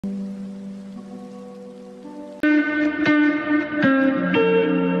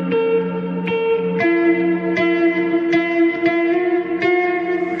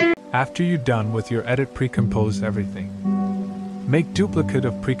After you're done with your edit, pre-compose everything. Make duplicate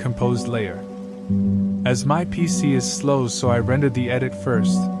of pre-composed layer. As my PC is slow, so I render the edit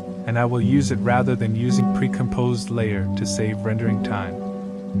first, and I will use it rather than using pre-composed layer to save rendering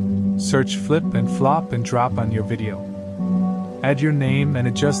time. Search flip and flop and drop on your video. Add your name and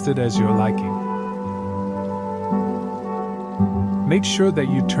adjust it as your liking. Make sure that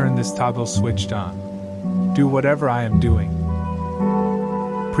you turn this toggle switched on. Do whatever I am doing.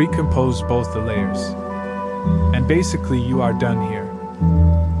 Pre-compose both the layers. And basically you are done here.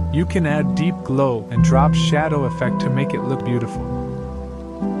 You can add deep glow and drop shadow effect to make it look beautiful.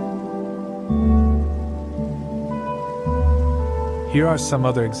 Here are some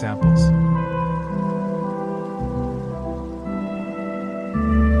other examples.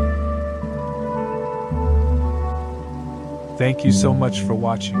 Thank you so much for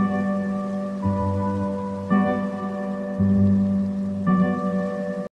watching.